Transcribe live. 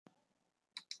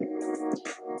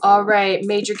All right,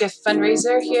 Major Gift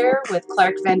Fundraiser here with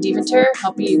Clark Van Deventer,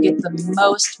 helping you get the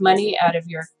most money out of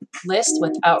your list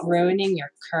without ruining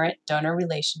your current donor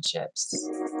relationships.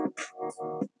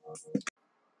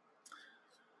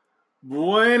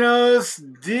 Buenos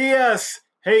dias.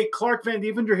 Hey, Clark Van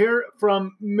Deventer here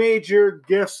from Major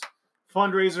Gifts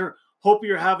Fundraiser. Hope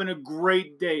you're having a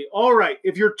great day. All right,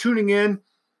 if you're tuning in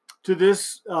to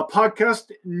this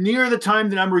podcast near the time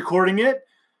that I'm recording it,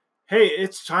 hey,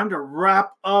 it's time to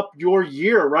wrap up your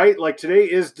year, right? Like today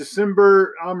is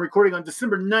December, I'm recording on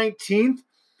December 19th.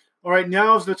 All right,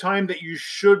 now's the time that you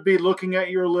should be looking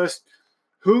at your list.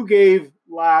 Who gave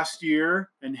last year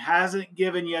and hasn't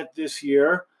given yet this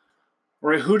year? All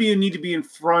right, who do you need to be in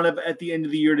front of at the end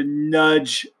of the year to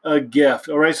nudge a gift?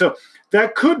 All right, so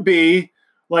that could be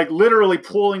like literally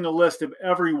pulling a list of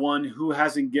everyone who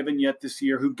hasn't given yet this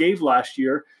year, who gave last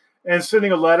year, and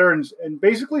sending a letter and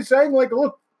basically saying, like,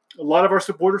 look, a lot of our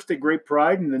supporters take great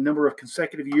pride in the number of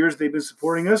consecutive years they've been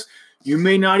supporting us. You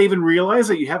may not even realize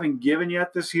that you haven't given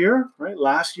yet this year, right?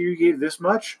 Last year you gave this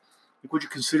much. Like, would you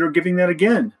consider giving that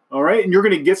again? All right, and you're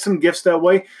going to get some gifts that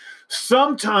way.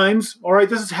 Sometimes, all right,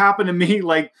 this has happened to me.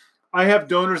 Like, I have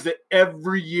donors that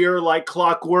every year, like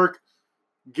clockwork,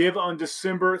 give on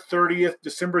December 30th,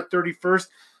 December 31st.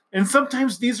 And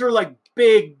sometimes these are like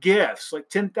big gifts, like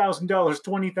 $10,000,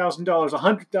 $20,000,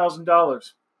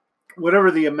 $100,000,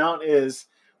 whatever the amount is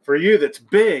for you that's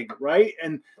big, right?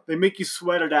 And they make you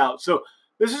sweat it out. So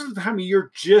this is the time of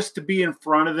year just to be in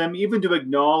front of them, even to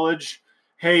acknowledge,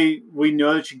 hey, we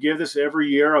know that you give this every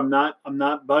year. I'm not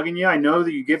bugging you. I know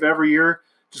that you give every year.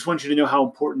 Just want you to know how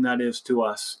important that is to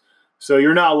us. So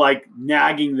you're not like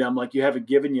nagging them like you haven't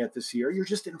given yet this year. You're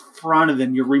just in front of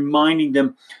them. You're reminding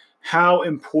them how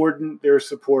important their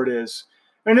support is.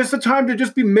 And it's the time to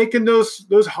just be making those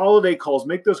holiday calls,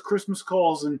 make those Christmas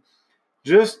calls, and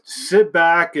just sit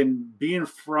back and be in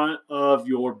front of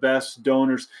your best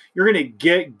donors. You're going to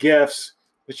get gifts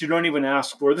that you don't even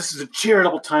ask for. This is a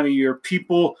charitable time of year.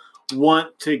 People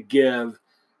want to give.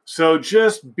 So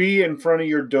just be in front of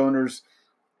your donors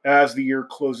as the year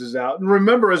closes out. And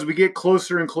remember, as we get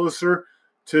closer and closer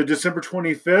to December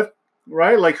 25th,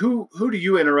 right? Like who do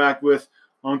you interact with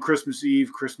on Christmas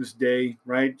Eve, Christmas Day,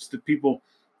 right? It's the people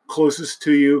closest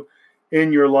to you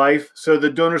in your life. So the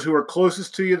donors who are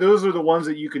closest to you, those are the ones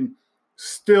that you can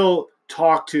still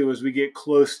talk to as we get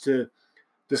close to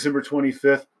December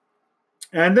 25th.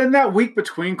 And then that week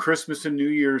between Christmas and New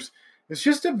Year's, it's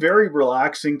just a very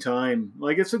relaxing time.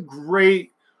 Like, it's a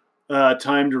great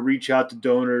time to reach out to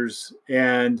donors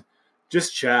and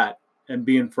just chat and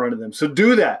be in front of them. So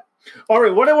do that. All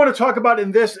right, what I want to talk about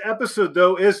in this episode,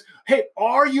 though, is, hey,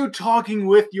 are you talking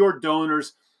with your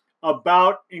donors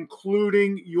about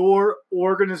including your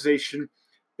organization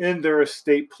in their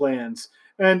estate plans?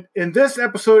 And in this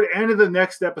episode and in the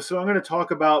next episode, I'm going to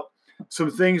talk about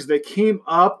some things that came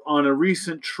up on a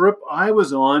recent trip I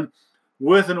was on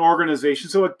with an organization.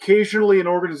 So occasionally an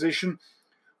organization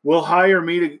will hire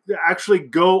me to actually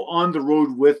go on the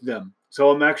road with them. So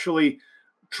I'm actually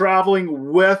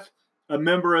traveling with a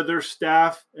member of their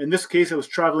staff. In this case, I was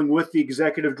traveling with the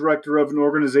executive director of an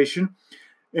organization.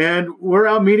 And we're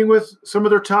out meeting with some of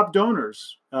their top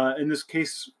donors, in this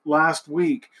case, last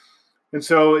week. And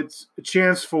so it's a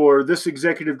chance for this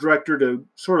executive director to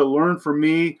sort of learn from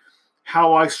me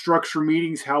how I structure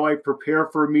meetings, how I prepare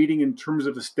for a meeting in terms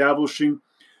of establishing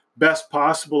best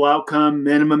possible outcome,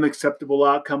 minimum acceptable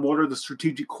outcome. What are the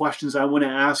strategic questions I want to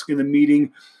ask in the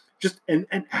meeting?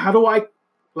 And how do I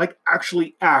like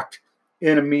actually act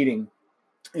in a meeting?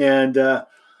 And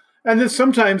then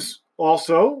sometimes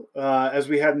also, as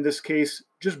we had in this case,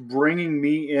 just bringing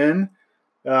me in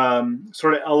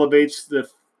sort of elevates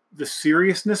the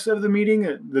seriousness of the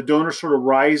meeting. The donor sort of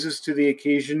rises to the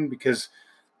occasion because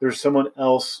there's someone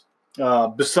else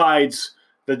besides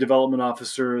the development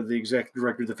officer, the executive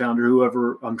director, the founder,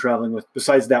 whoever I'm traveling with,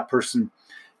 besides that person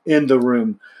in the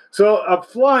room. So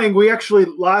flying, we actually,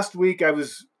 last week I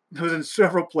was in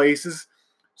several places,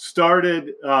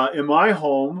 started in my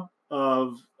home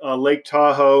of Lake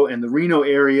Tahoe and the Reno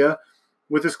area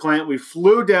with this client. We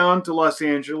flew down to Los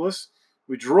Angeles.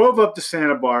 We drove up to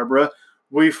Santa Barbara.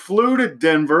 We flew to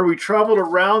Denver. We traveled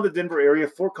around the Denver area,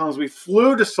 Fort Collins. We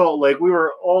flew to Salt Lake. We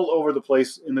were all over the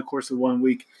place in the course of 1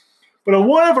 week. But on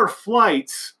one of our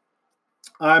flights,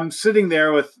 I'm sitting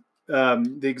there with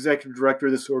the executive director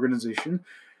of this organization,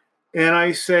 and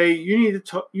I say, you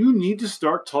need to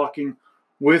start talking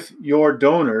with your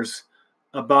donors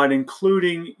about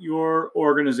including your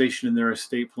organization in their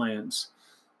estate plans.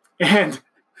 And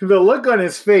the look on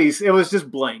his face, it was just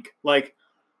blank. Like,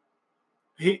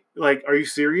 are you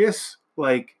serious?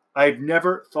 Like, I've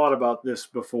never thought about this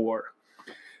before.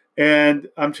 And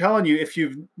I'm telling you, if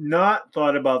you've not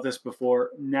thought about this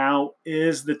before, now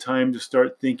is the time to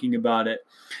start thinking about it.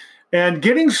 And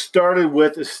getting started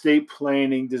with estate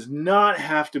planning does not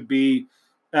have to be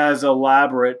as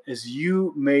elaborate as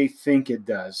you may think it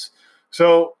does.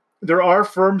 So there are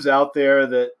firms out there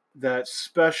that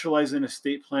specialize in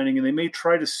estate planning, and they may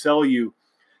try to sell you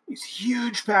these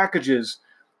huge packages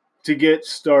to get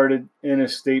started in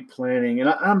estate planning. And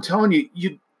I'm telling you,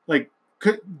 you like,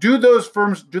 do those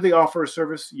firms, do they offer a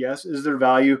service? Yes. Is there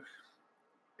value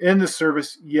in the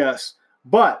service? Yes.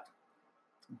 But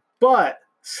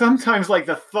sometimes, like,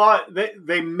 the thought,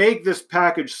 they make this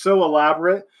package so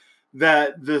elaborate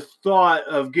that the thought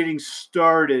of getting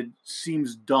started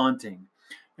seems daunting.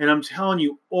 And I'm telling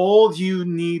you, all you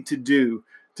need to do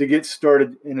to get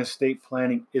started in estate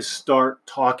planning is start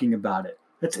talking about it.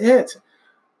 That's it.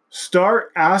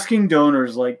 Start asking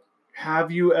donors, like,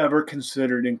 have you ever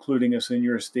considered including us in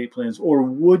your estate plans? Or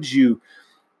would you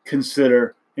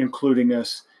consider including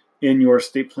us in your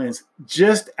estate plans?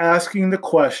 Just asking the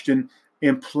question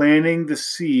and planting the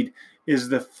seed is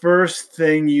the first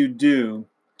thing you do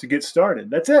to get started.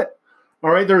 That's it.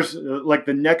 All right, there's like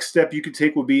the next step you could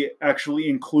take would be actually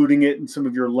including it in some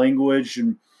of your language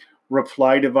and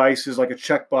reply devices, like a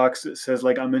checkbox that says,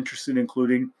 like, I'm interested in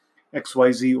including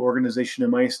XYZ organization in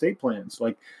my estate plans.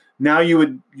 Like, now you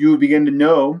would begin to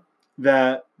know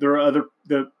that there are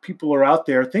the people are out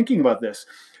there thinking about this.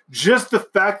 Just the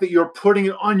fact that you're putting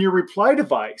it on your reply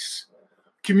device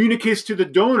communicates to the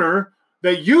donor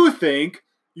that you think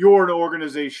you're an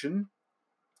organization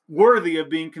worthy of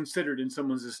being considered in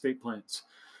someone's estate plans.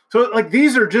 So, like,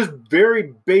 these are just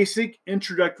very basic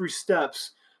introductory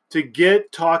steps to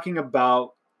get talking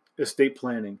about estate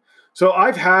planning. So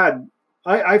I've had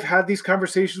these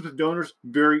conversations with donors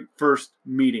very first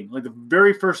meeting, like the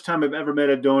very first time I've ever met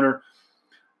a donor.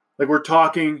 Like, we're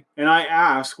talking and I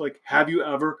ask, like, have you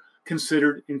ever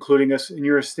considered including us in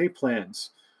your estate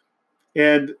plans?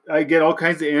 And I get all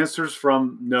kinds of answers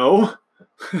from no,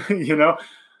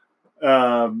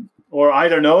 or I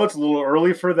don't know, it's a little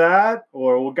early for that,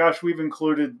 or, well, gosh, we've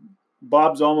included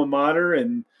Bob's alma mater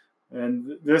and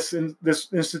this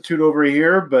institute over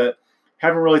here, but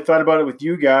haven't really thought about it with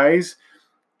you guys.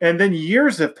 And then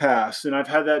years have passed, and I've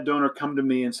had that donor come to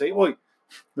me and say, well,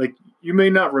 like, you may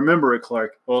not remember it,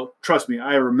 Clark. Well, trust me,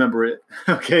 I remember it.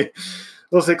 Okay.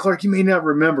 They'll say, Clark, you may not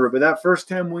remember it, but that first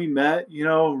time we met,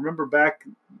 remember back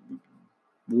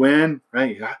when,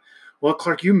 right? Well,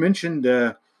 Clark, you mentioned,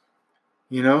 would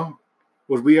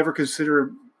we ever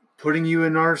consider putting you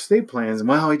in our estate plans? And,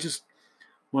 well, I just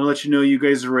want to let you know you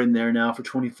guys are in there now for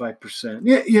 25%.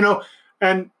 Yeah,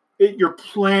 and you're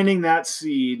planting that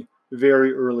seed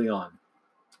very early on.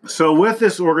 So with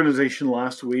this organization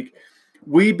last week,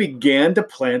 we began to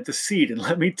plant the seed. And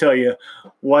let me tell you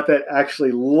what that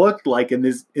actually looked like in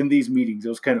these meetings. It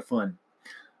was kind of fun.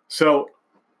 So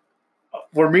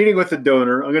we're meeting with the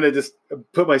donor. I'm going to just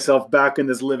put myself back in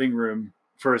this living room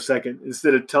for a second.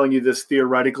 Instead of telling you this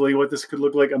theoretically, what this could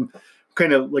look like, I'm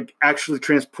kind of like actually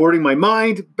transporting my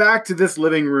mind back to this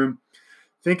living room,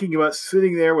 thinking about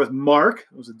sitting there with Mark.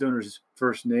 That was the donor's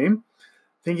first name.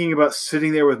 Thinking about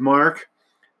sitting there with Mark,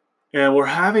 and we're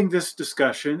having this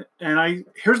discussion. And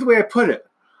here's the way I put it.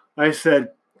 I said,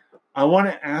 I want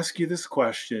to ask you this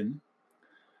question,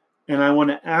 and I want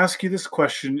to ask you this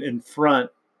question in front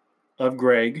of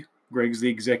Greg. Greg's the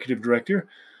executive director.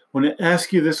 I want to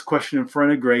ask you this question in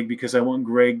front of Greg because I want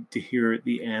Greg to hear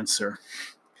the answer.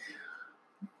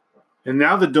 And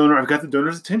now I've got the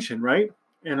donor's attention, right?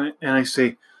 And I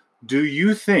say, do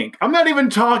you think, I'm not even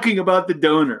talking about the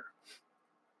donor.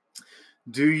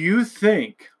 Do you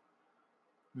think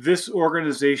this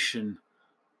organization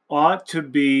ought to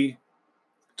be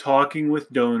talking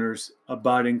with donors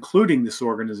about including this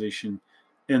organization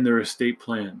in their estate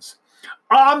plans?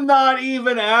 I'm not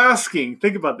even asking,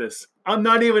 think about this. I'm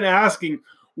not even asking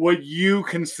what you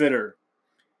consider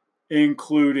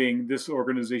including this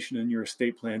organization in your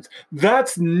estate plans.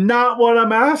 That's not what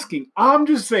I'm asking. I'm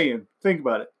just saying, think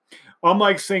about it. I'm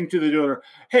like saying to the donor,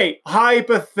 hey,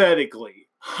 hypothetically,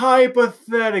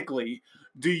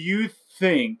 do you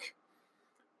think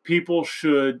people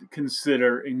should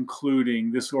consider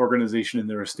including this organization in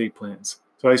their estate plans?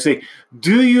 So I say,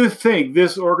 do you think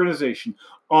this organization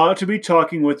ought to be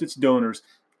talking with its donors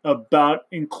about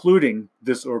including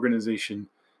this organization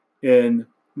in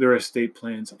their estate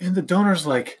plans? And the donor's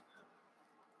like,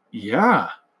 yeah,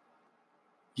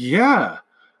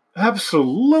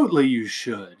 absolutely you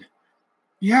should.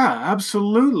 Yeah,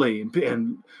 absolutely.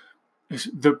 And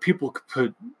the people could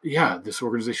put, this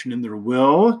organization in their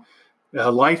will.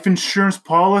 life insurance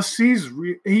policies.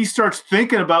 He starts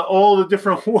thinking about all the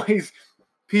different ways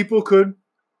people could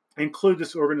include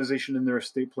this organization in their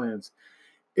estate plans.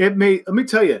 Let me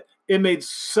tell you, it made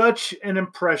such an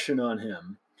impression on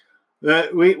him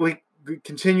that we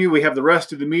continue. We have the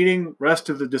rest of the meeting, rest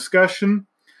of the discussion,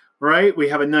 right? We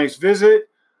have a nice visit.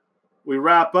 We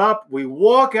wrap up. We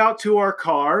walk out to our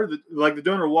car. Like the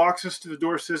donor walks us to the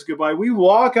door, says goodbye. We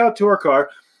walk out to our car.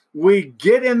 We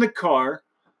get in the car,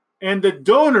 and the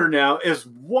donor now is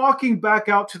walking back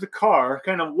out to the car,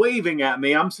 kind of waving at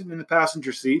me. I'm sitting in the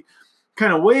passenger seat,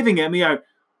 kind of waving at me. I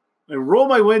roll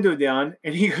my window down,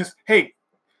 and he goes, "Hey,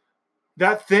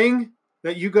 that thing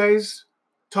that you guys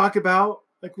talk about,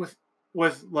 like with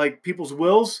like people's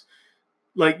wills,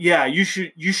 like, yeah, you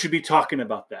should be talking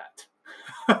about that."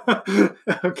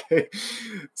 Okay,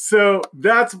 so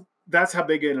that's how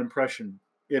big an impression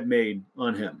it made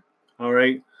on him. All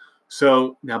right.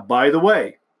 So now, by the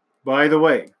way,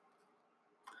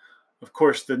 of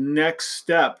course, the next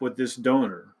step with this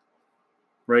donor,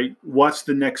 right? What's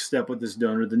the next step with this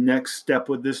donor? The next step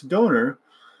with this donor,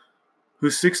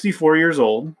 who's 64 years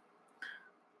old,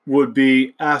 would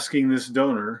be asking this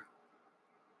donor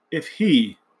if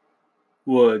he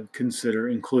would consider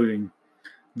including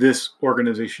this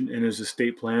organization in his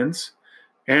estate plans,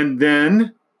 and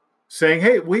then saying,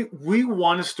 "Hey, we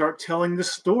want to start telling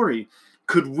this story.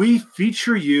 Could we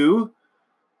feature you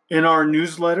in our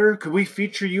newsletter? Could we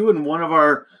feature you in one of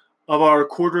our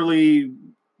quarterly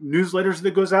newsletters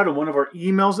that goes out, and one of our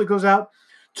emails that goes out,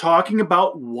 talking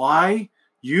about why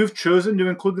you've chosen to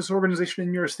include this organization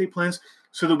in your estate plans,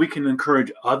 so that we can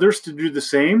encourage others to do the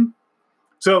same?"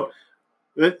 So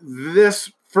this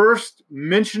first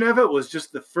mention of it was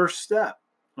just the first step.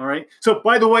 All right. So,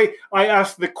 by the way, I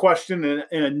asked the question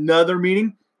in another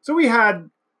meeting. So we had,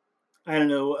 I don't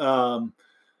know,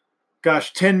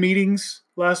 10 meetings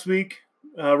last week,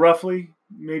 roughly,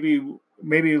 maybe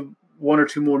one or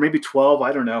two more, maybe 12.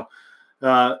 I don't know.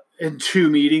 In 2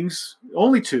 meetings,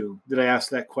 only 2 did I ask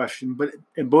that question, but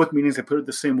in both meetings I put it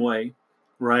the same way,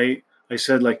 right? I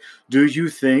said, like, do you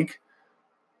think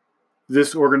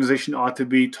this organization ought to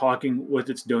be talking with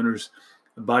its donors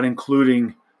about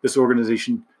including this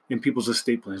organization in people's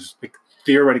estate plans? Like,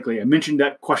 theoretically, I mentioned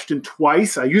that question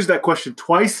twice. I used that question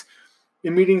twice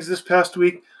in meetings this past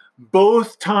week.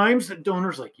 Both times the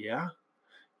donor's like, yeah,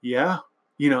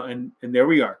 and there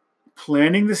we are,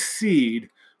 planting the seed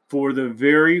for the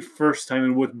very first time.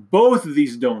 And with both of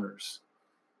these donors,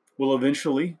 will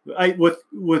eventually,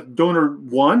 with donor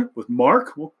 1, with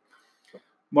Mark,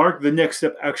 the next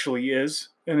step actually is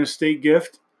an estate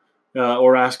gift,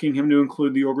 or asking him to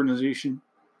include the organization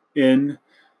in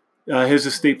his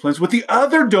estate plans. With the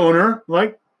other donor,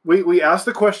 like, we asked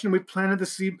the question, we planted the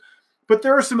seed, but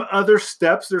there are some other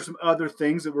steps. There's some other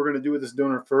things that we're going to do with this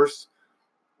donor first,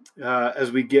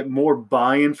 as we get more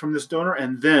buy-in from this donor,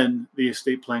 and then the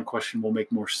estate plan question will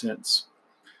make more sense.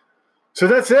 So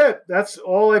that's it. That's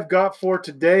all I've got for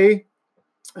today.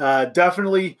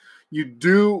 Definitely, you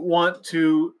do want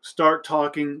to start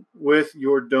talking with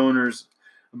your donors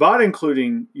about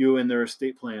including you in their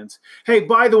estate plans. Hey,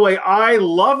 by the way, I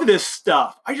love this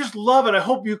stuff. I just love it. I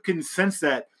hope you can sense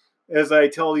that as I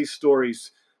tell these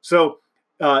stories. So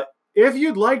if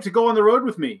you'd like to go on the road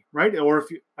with me, right? Or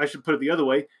I should put it the other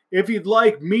way, if you'd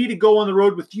like me to go on the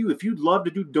road with you, if you'd love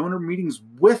to do donor meetings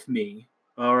with me,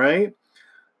 all right,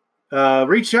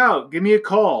 reach out, give me a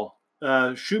call,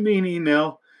 shoot me an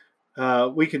email.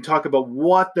 We can talk about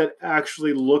what that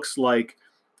actually looks like,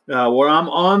 where I'm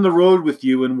on the road with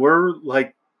you and we're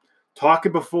like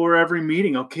talking before every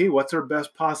meeting. Okay, what's our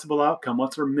best possible outcome?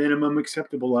 What's our minimum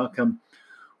acceptable outcome?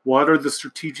 What are the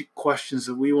strategic questions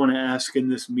that we want to ask in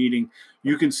this meeting?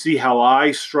 You can see how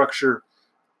I structure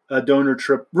a donor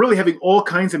trip, really having all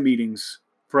kinds of meetings,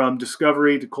 from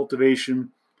discovery to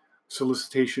cultivation,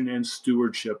 solicitation, and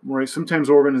stewardship. Right? Sometimes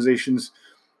organizations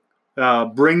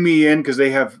bring me in because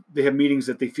they have meetings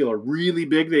that they feel are really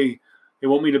big. They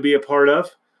want me to be a part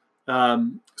of.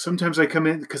 Sometimes I come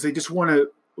in because they want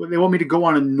me to go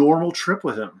on a normal trip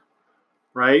with them,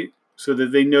 right? So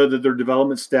that they know that their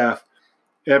development staff,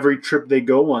 every trip they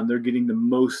go on, they're getting the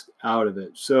most out of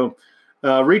it. So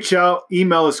reach out.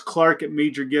 Email us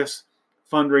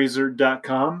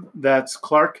clark@majorgiftsfundraiser.com. That's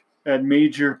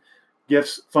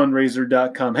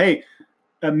clark@majorgiftsfundraiser.com. Hey,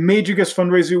 at Major Gifts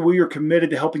Fundraiser, we are committed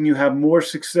to helping you have more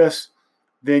success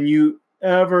than you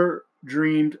ever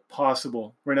dreamed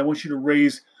possible. Right? I want you to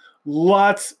raise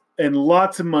lots and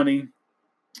lots of money,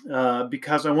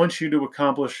 because I want you to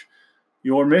accomplish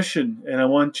your mission, and I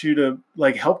want you to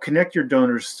help connect your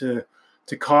donors to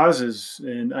causes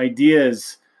and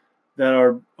ideas that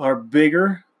are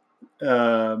bigger,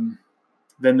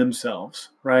 than themselves,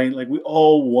 right? Like we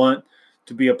all want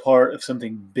to be a part of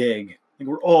something big. Like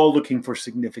we're all looking for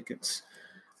significance.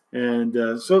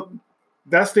 And so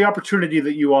that's the opportunity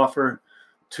that you offer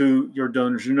to your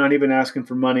donors. You're not even asking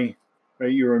for money,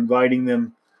 right? You're inviting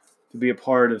them to be a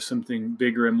part of something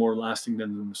bigger and more lasting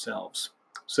than themselves.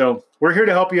 So we're here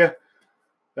to help you.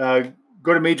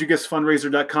 Go to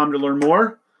majorgiftsfundraiser.com to learn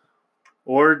more,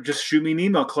 or just shoot me an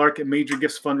email,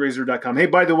 clark@majorgiftsfundraiser.com. Hey,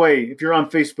 by the way, if you're on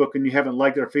Facebook and you haven't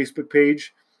liked our Facebook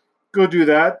page, go do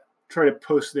that. Try to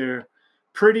post there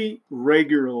pretty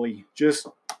regularly. Just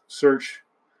search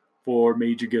for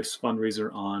Major Gifts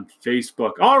Fundraiser on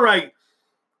Facebook. All right.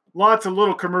 Lots of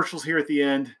little commercials here at the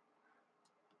end,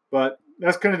 but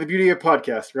that's kind of the beauty of a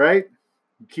podcast, right?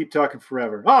 Keep talking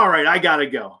forever. All right. I got to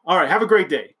go. All right. Have a great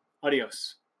day.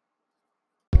 Adios.